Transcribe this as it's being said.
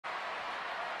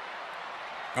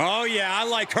Oh, yeah, I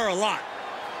like her a lot.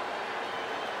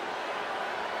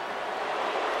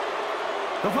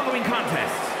 The following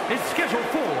contest is scheduled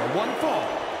for one fall.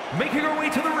 Making her way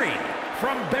to the ring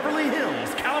from Beverly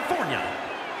Hills, California,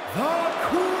 the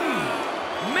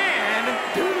Queen,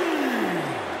 Mandy.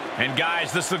 And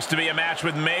guys, this looks to be a match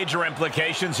with major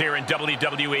implications here in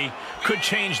WWE. Could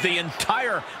change the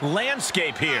entire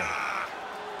landscape here.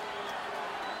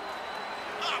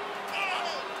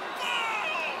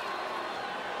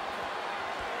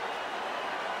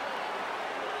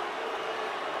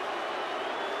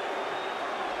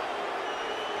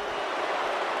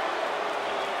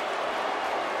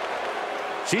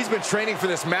 She's been training for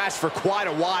this match for quite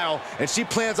a while, and she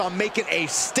plans on making a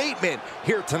statement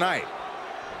here tonight.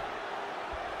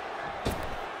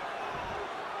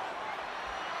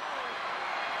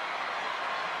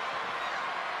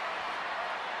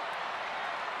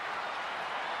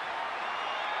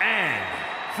 And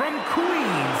from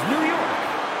Queens, New York,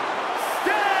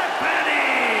 Stephanie!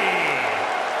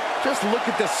 Just look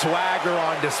at the swagger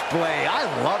on display. I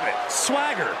love it.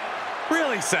 Swagger?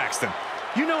 Really, Saxton?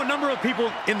 You know a number of people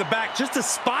in the back just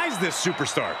despise this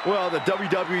superstar. Well, the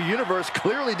WWE Universe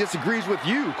clearly disagrees with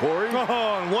you, Corey.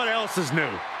 Oh, and what else is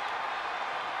new?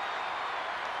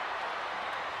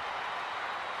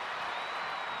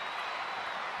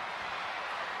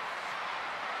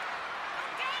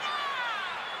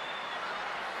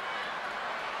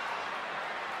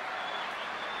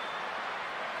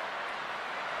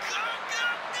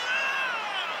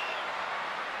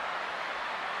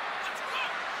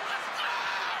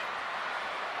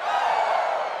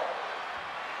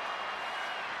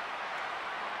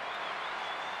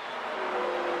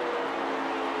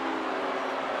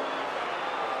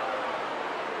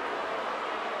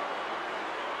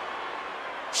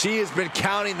 She has been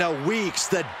counting the weeks,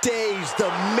 the days,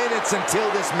 the minutes until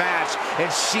this match,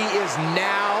 and she is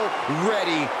now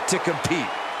ready to compete.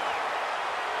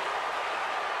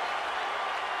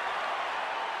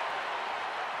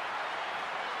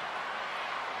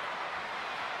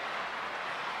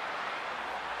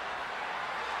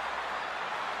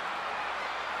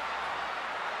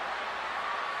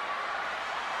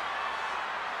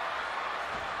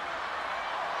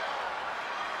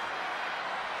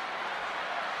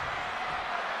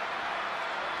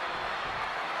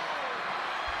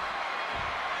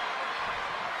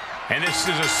 And this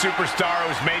is a superstar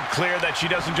who's made clear that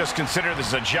she doesn't just consider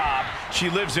this a job.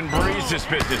 She lives and breathes this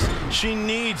business. She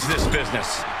needs this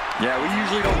business. Yeah, we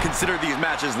usually don't consider these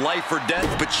matches life or death,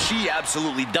 but she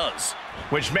absolutely does.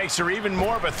 Which makes her even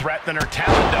more of a threat than her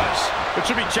talent does. But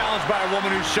she'll be challenged by a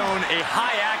woman who's shown a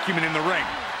high acumen in the ring.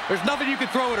 There's nothing you can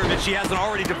throw at her that she hasn't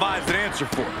already devised an answer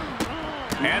for.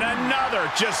 And another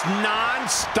just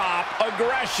non-stop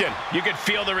aggression. You can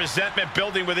feel the resentment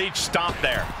building with each stomp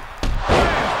there.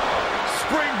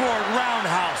 Springboard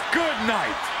roundhouse. Good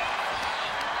night.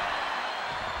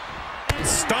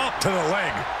 Stomp to the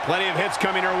leg. Plenty of hits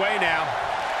coming her way now.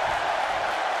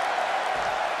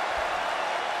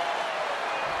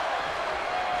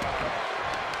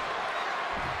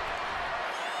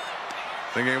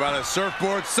 Thinking about a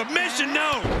surfboard submission.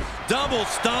 No. Double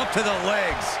stomp to the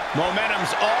legs.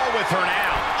 Momentum's all with her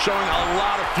now. Showing a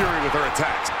lot of fury with her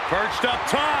attacks. Perched up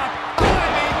top.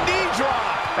 Diving knee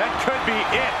drop. That could be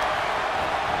it.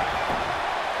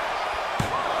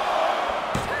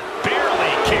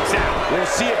 Kicks out. We'll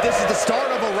see if this is the start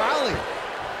of a rally.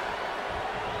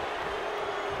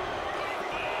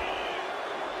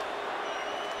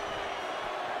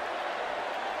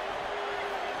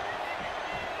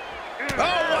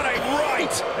 Oh, what a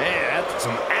right! Man, that's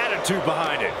some attitude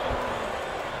behind it.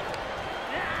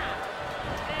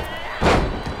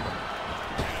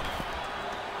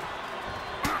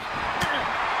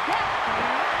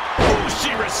 Ooh,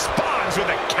 she responds with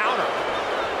a counter.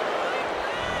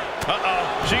 Uh-oh,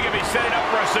 she could be setting up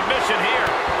for a submission here.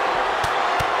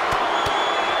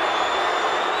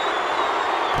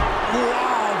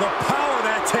 Wow, the power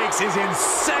that takes is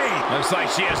insane. Looks like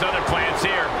she has other plans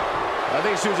here. I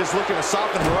think she was just looking to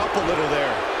soften her up a little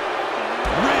there.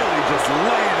 Really just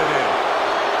laying it in.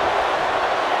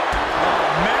 Oh,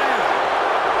 man.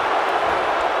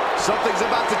 Something's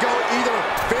about to go either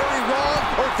very wrong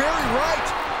or very right.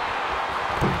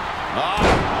 Oh,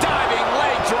 diving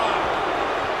leg drop.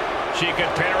 She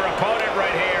could pin her opponent right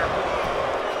here.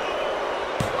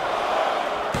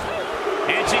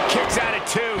 And she kicks out at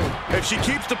two. If she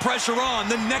keeps the pressure on,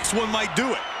 the next one might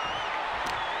do it.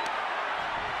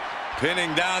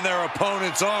 Pinning down their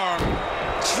opponent's arm.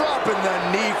 Dropping the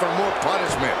knee for more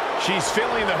punishment. She's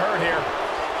feeling the hurt here.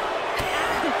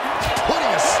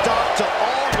 Putting a stop to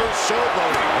all her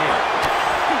showboating here.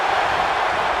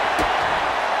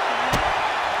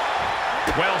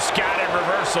 scattered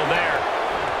reversal there.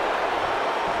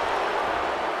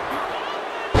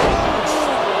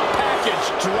 Package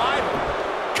driver.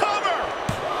 Cover!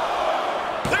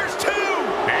 There's two!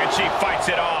 And she fights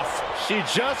it off. She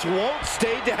just won't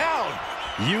stay down.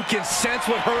 You can sense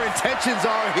what her intentions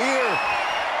are here.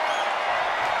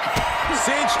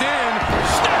 Cinched in.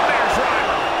 Step there,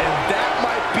 driver. And that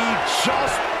might be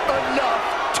just enough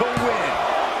to win.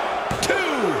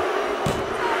 Two!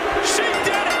 She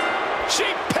did it! She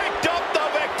picked up the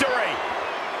victory!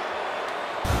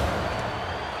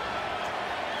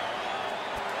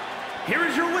 Here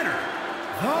is your winner,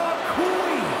 the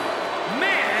Queen,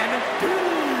 Mandy.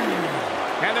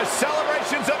 And the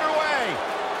celebration's underway.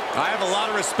 I have a lot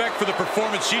of respect for the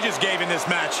performance she just gave in this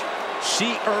match.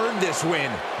 She earned this win,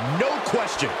 no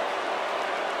question.